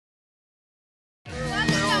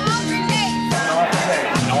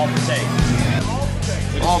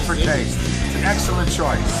AllForTaste. It's an excellent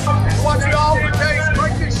choice. What's the AllForTaste?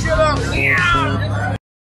 Crank this shit up. Yeah.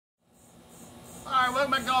 Alright,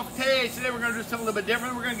 welcome back to AllForTaste. Today we're going to do something a little bit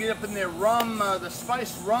different. We're going to get up in the rum, the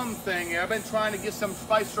spiced rum thing here. I've been trying to get some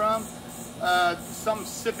spiced rum, some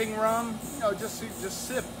sipping rum. You know, just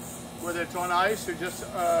sip, whether it's on ice or just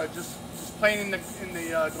plain in the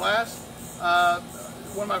glass.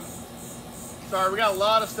 We got a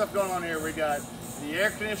lot of stuff going on here. We got the air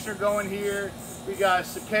conditioner going here. We got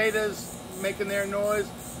cicadas making their noise.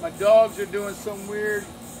 My dogs are doing some weird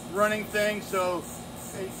running thing, so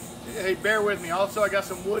hey, bear with me. Also, I got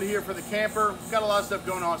some wood here for the camper. Got a lot of stuff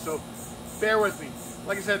going on, so bear with me.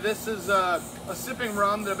 Like I said, this is a sipping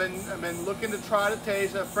rum that I've been looking to try to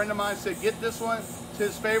taste. A friend of mine said, get this one. It's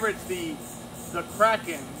his favorite. It's the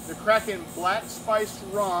Kraken. The Kraken Black Spiced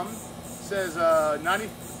Rum. It says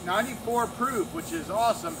 94 proof, which is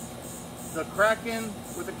awesome. The Kraken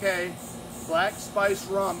with a K, Black Spiced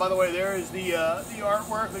Rum. By the way, there is the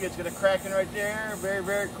artwork. Look, it's got a Kraken right there. Very,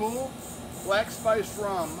 very cool. Black Spiced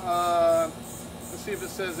Rum. Let's see if it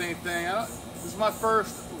says anything. This is my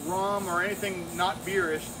first rum or anything not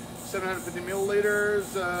beerish. 750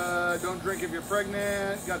 milliliters. Don't drink if you're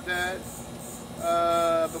pregnant. Got that.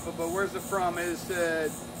 But where's it from? It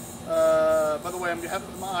said. By the way, I'm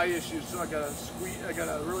having my eye issues, so I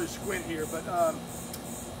gotta really squint here. But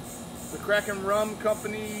the Kraken Rum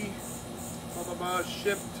Company,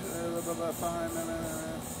 shipped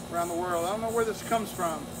around the world. I don't know where this comes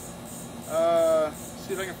from.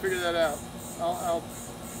 See if I can figure that out.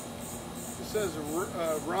 It says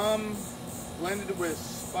rum blended with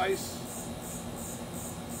spice.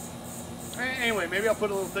 Anyway, maybe I'll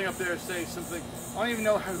put a little thing up there to say something. I don't even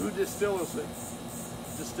know who distills it.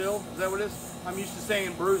 Distill? Is that what it is? I'm used to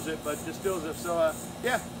saying brews it, but distills it. So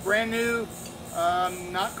yeah, brand new,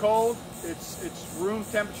 not cold. It's room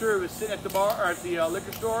temperature. It was sitting at the bar or at the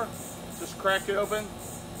liquor store. Just cracked it open.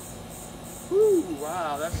 Woo!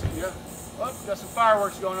 Wow, that's yeah. Oh, got some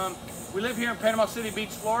fireworks going on. We live here in Panama City Beach,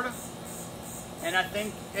 Florida, and I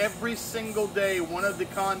think every single day one of the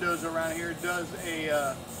condos around here does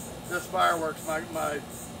fireworks.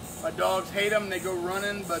 My dogs hate them. They go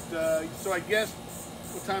running, but so I guess.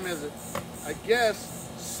 What time is it? I guess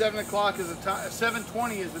 7 o'clock is the time.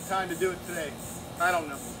 7:20 is the time to do it today. I don't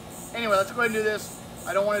know. Anyway, let's go ahead and do this.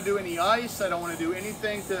 I don't want to do any ice. I don't want to do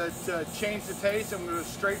anything to change the taste. I'm going to go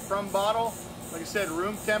straight from bottle. Like I said,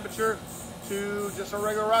 room temperature to just a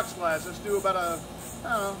regular rocks glass. Let's do about I don't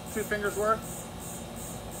know, 2 fingers worth.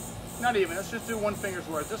 Not even. Let's just do 1 finger's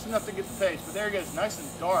worth. Just enough to get the taste. But there it goes, nice and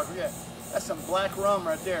dark. Look at that. That's some black rum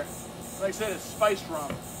right there. Like I said, it's spiced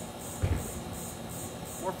rum.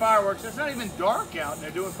 More fireworks. It's not even dark out and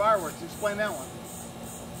they're doing fireworks. Explain that one.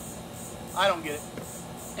 I don't get it.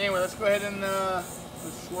 Anyway, let's go ahead and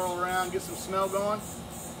let's swirl around, get some smell going.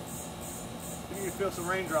 You can feel some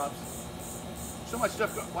raindrops. So much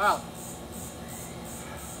stuff going. Wow.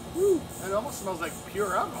 Woo. It almost smells like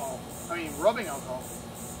pure alcohol. I mean, rubbing alcohol.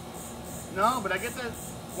 No, but I get that.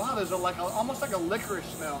 Wow, there's almost like a licorice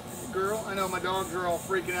smell. Girl, I know my dogs are all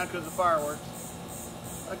freaking out because of fireworks.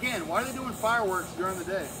 Again, why are they doing fireworks during the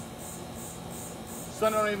day?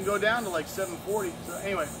 Sun don't even go down to like 7:40. So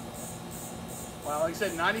anyway, wow, like I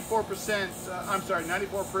said, 94%. I'm sorry,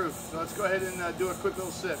 94 proof. So let's go ahead and do a quick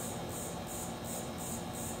little sip.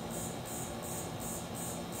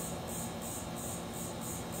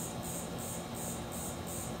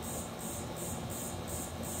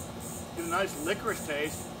 Get a nice licorice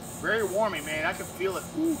taste. Very warming, man. I can feel it.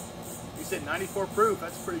 Ooh. You said 94 proof.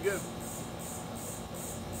 That's pretty good.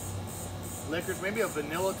 Licorice, maybe a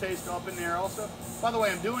vanilla taste up in there also. By the way,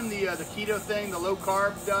 I'm doing the keto thing, the low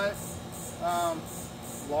carb diet.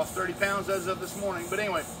 Lost 30 pounds as of this morning. But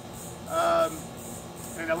anyway,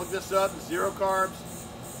 and I looked this up, 0 carbs.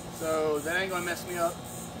 So that ain't gonna mess me up.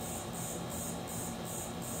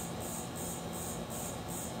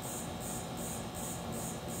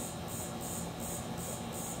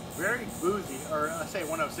 Very boozy, or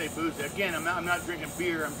when I say boozy, again, I'm not drinking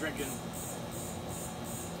beer. I'm drinking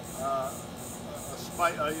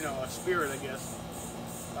a spirit, I guess.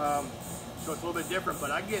 So it's a little bit different,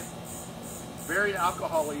 but I get very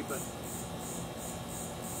alcohol-y, but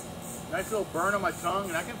nice little burn on my tongue,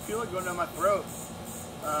 and I can feel it going down my throat.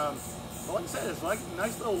 But like I said, it's like a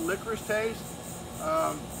nice little licorice taste.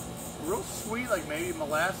 Real sweet, like maybe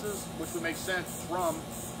molasses, which would make sense. It's rum.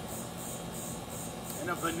 And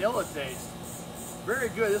a vanilla taste. Very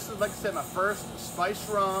good. This is, like I said, my first spiced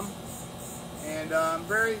rum, and I'm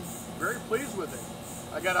very, very pleased with it.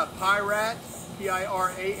 I got a Pyrat,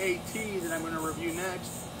 P-I-R-A-A-T, that I'm going to review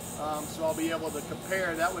next. So I'll be able to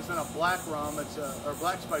compare. That was in a black rum, or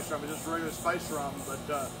black spice rum, it's just regular spice rum.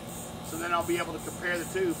 But so then I'll be able to compare the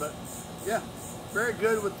two. But yeah, very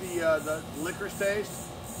good with the licorice taste.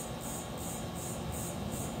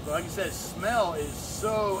 But like I said, smell is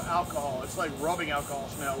so alcohol. It's like rubbing alcohol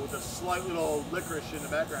smell with a slight little licorice in the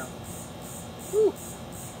background. Woo.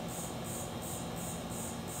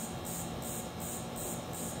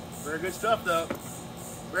 Very good stuff though.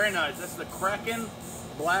 Very nice. That's the Kraken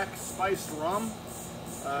Black Spiced Rum,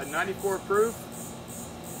 94 proof.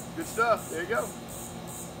 Good stuff. There you go.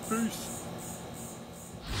 Peace.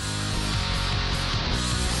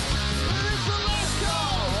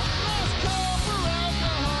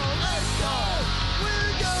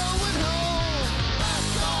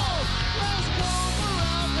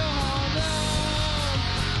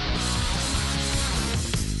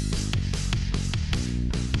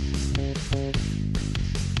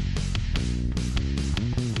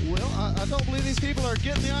 I don't believe these people are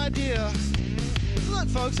getting the idea. Look,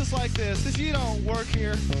 folks, it's like this. If you don't work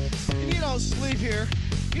here, if you don't sleep here,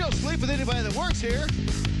 you don't sleep with anybody that works here,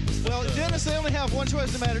 well, Dennis, they only have one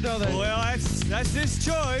choice no matter, don't they? Well, that's his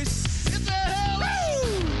choice. Get the hell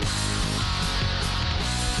out!